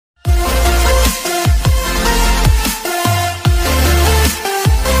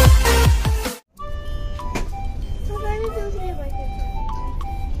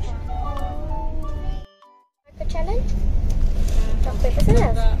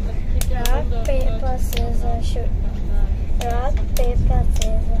Rock, paper,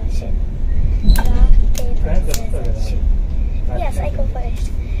 scissors, shoot. Rock, paper, scissors, shoot. Yes, I go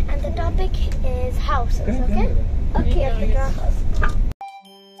first. And the topic is houses, okay? Okay, I have to draw a house.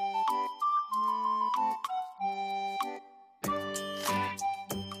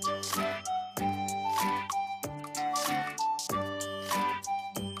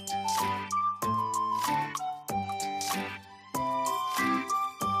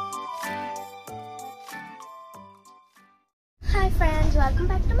 Hi friends, welcome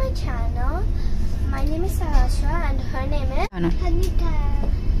back to my channel. My name is Sahasra and her name is Anita.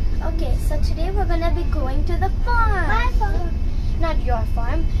 Okay, so today we're gonna be going to the farm. My farm. Not your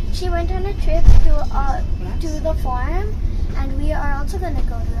farm. She went on a trip to the farm, and we are also gonna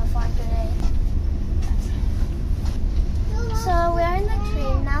go to the farm today. So we are in the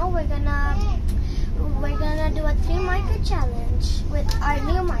train now. We're gonna do a 3-marker challenge with our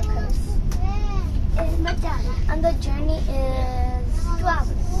new markers. And the journey is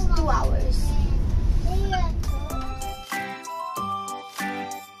 2 hours.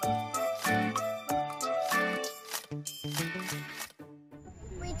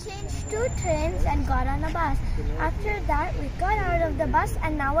 We changed 2 trains and got on a bus. After that, we got out of the bus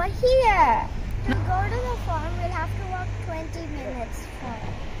and now we're here. To go to the farm, we'll have to walk 20 minutes first.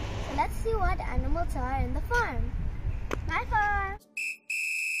 So let's see what animals are in the farm. Bye farm!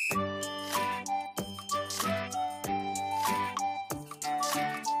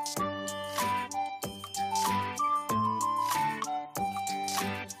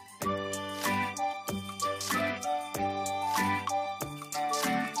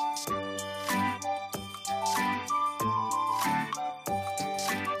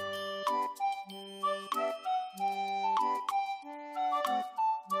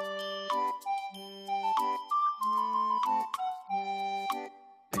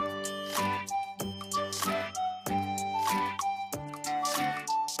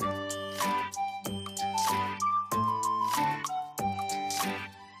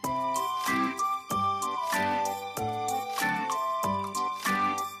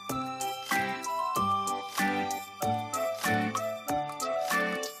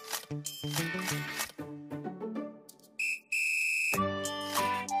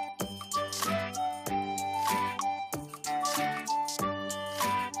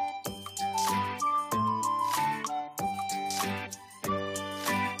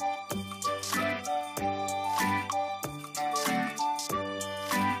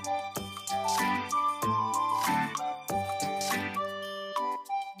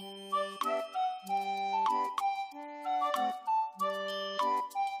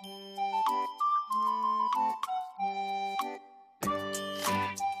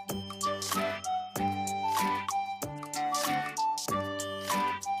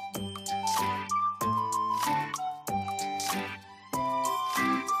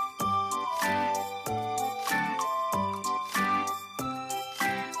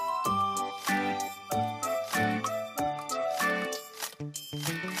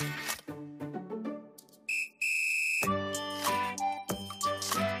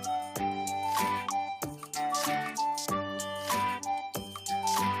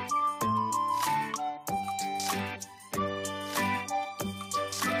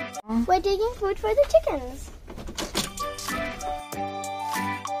 We're taking food for the chickens.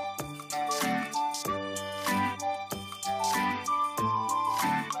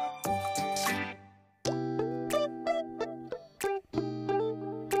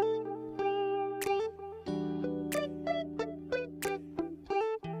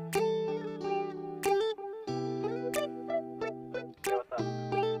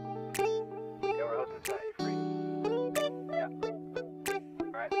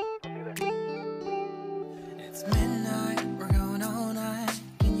 It's midnight, we're going all night.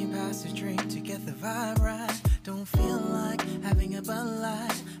 Can you pass a drink to get the vibe right? Don't feel like having a Bud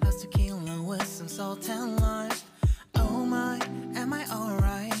Light. How's tequila with some salt and lime? Oh my, am I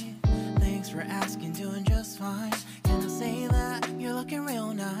alright? Thanks for asking, doing just fine. Can I say that you're looking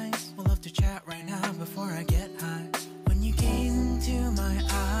real nice? We'll love to chat right now before I get high. When you gaze into my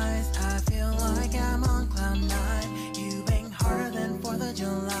eyes, I feel like I'm on cloud 9. You bang harder than 4th of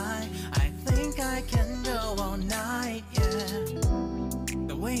July. I think I can go all night.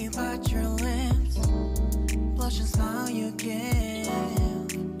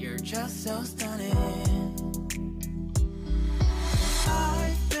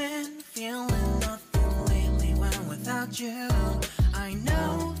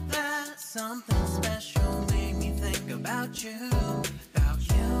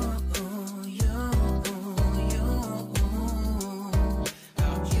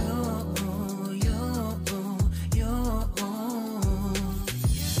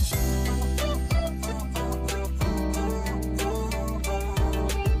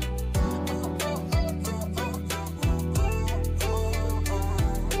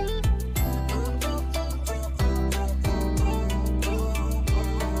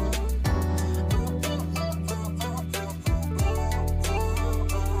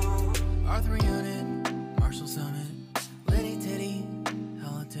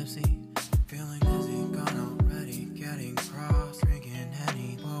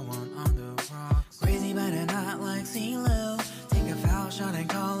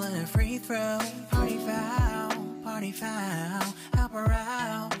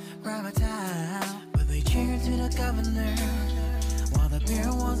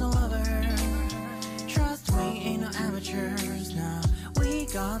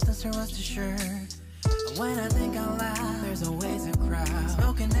 closer, what's the shirt? When I think out loud, there's always a crowd.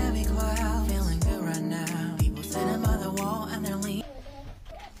 Smoking heavy cloud, feeling good right now. People sitting by the wall and they're leaning.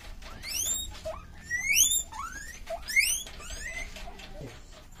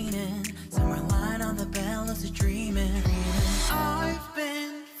 Somewhere lying on the bed, lucid dreaming. I've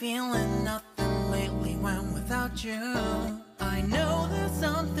been feeling nothing lately when without you. I know that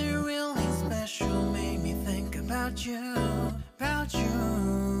something really special made me think about you, about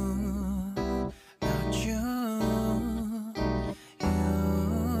you, about you,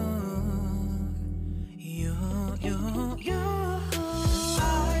 you.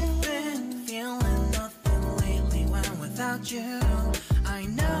 I've been feeling nothing lately when without you. I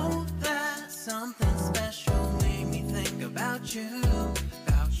know that something special made me think about you,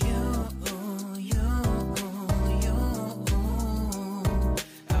 about you, about you.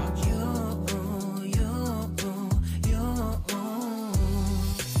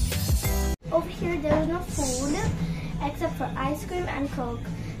 Over here there was no food except for ice cream and Coke.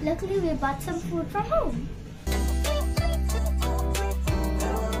 Luckily we bought some food from home.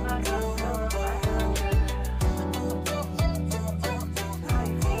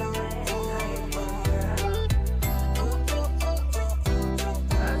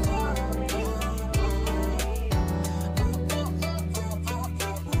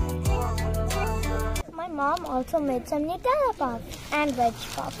 Mom also made some Nutella puffs and veg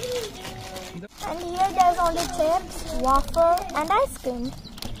puffs. And here there's only chips, waffle and ice cream.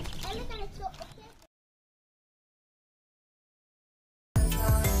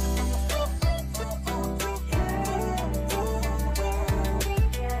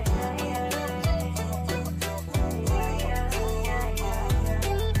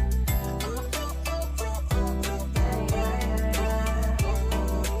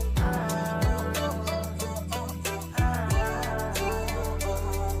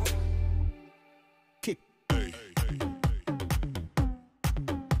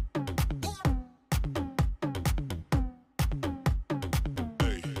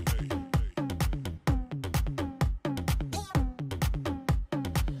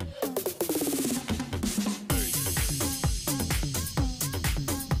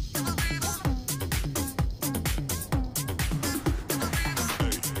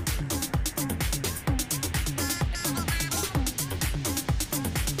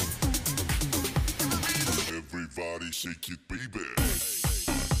 Everybody shake it, baby.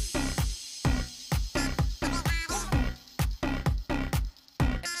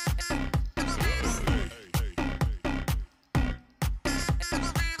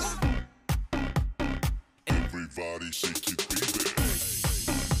 Everybody shake it, baby.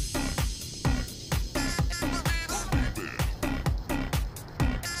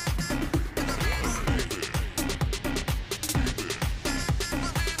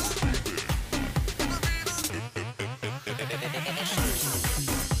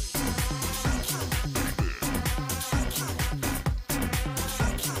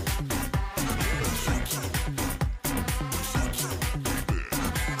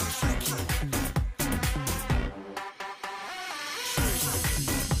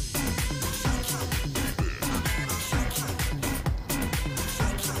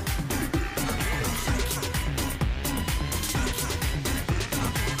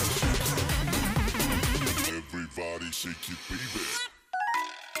 Everybody shake it, baby.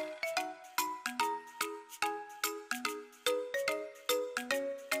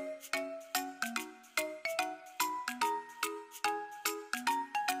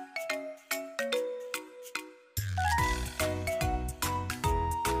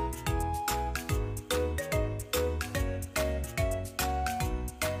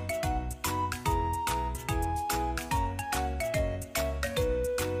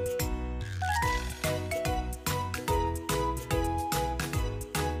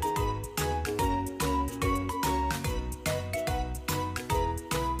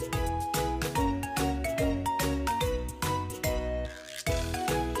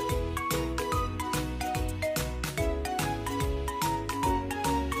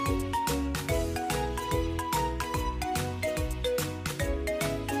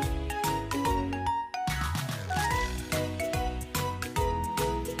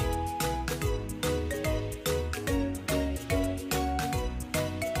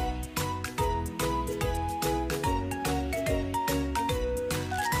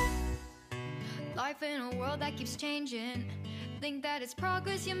 Life in a world that keeps changing. Think that it's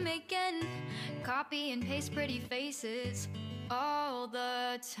progress you're making. Copy and paste pretty faces all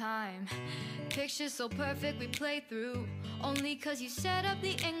the time. Pictures so perfect we play through, only cause you set up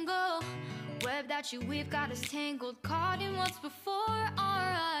the angle. Web that you weave got us tangled, caught in what's before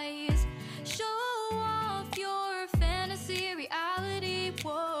our eyes.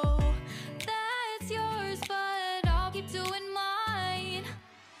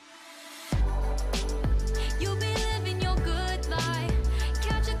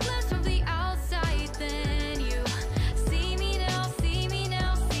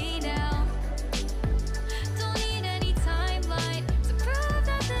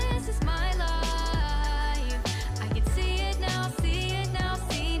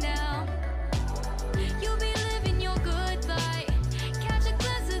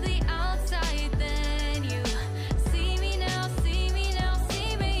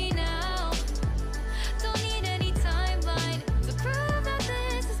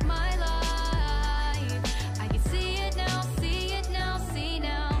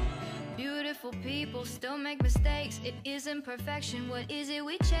 people still make mistakes. It isn't perfection, what is it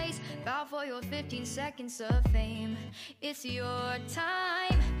we chase? Bow for your 15 seconds of fame. It's your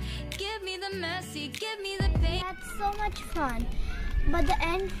time. Give me the messy, give me the pain. That's so much fun. But the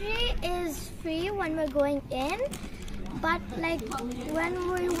entry is free when we're going in. But like when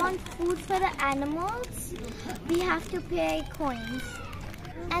we want food for the animals, we have to pay coins.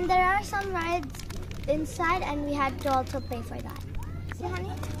 And there are some rides inside and we had to also pay for that. See,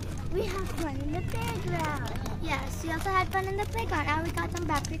 honey? We have fun in the playground. Yes, we also had fun in the playground and we got some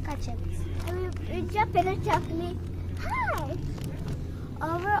paprika chips. And we jumped in a trampoline. Hi!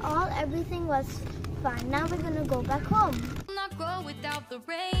 Overall, everything was fun. Now we're gonna go back home. Not grow without the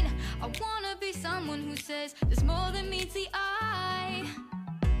rain. I wanna be someone who says there's more than meets the eye.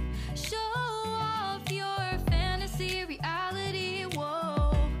 Show off your fantasy, reality,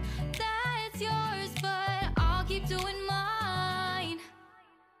 whoa. That's yours, but I'll keep doing mine.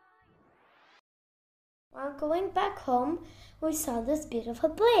 While going back home, we saw this beautiful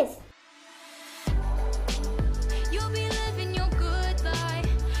place. You'll be living your good life.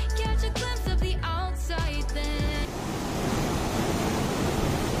 Catch a glimpse of the outside then.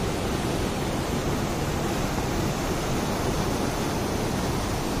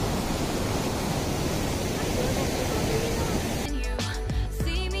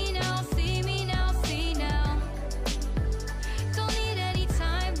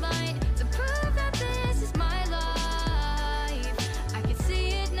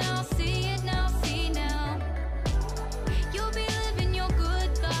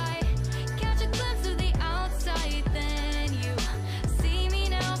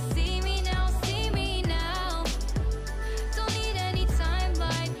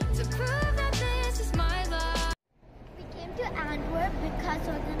 Because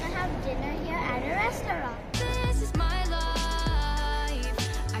we're gonna have dinner here at a restaurant. This is my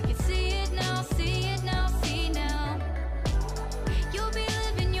life. I can see it now, see it now, see now. You'll be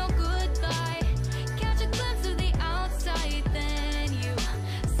living your good life. Catch a glimpse of the outside, then you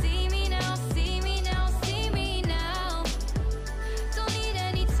see me now, see me now, see me now. Don't need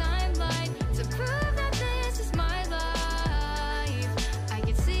any timeline to prove that this is my life. I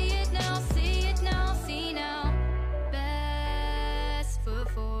can see it now, see it now, see now. Foot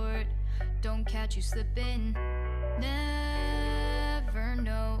forward, don't catch you slipping. Never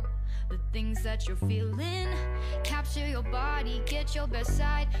know the things that you're feeling. Capture your body, get your best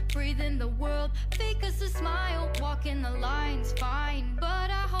side. Breathe in the world, fake us a smile. Walk in the lines, fine. But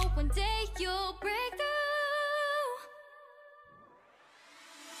I hope one day you'll break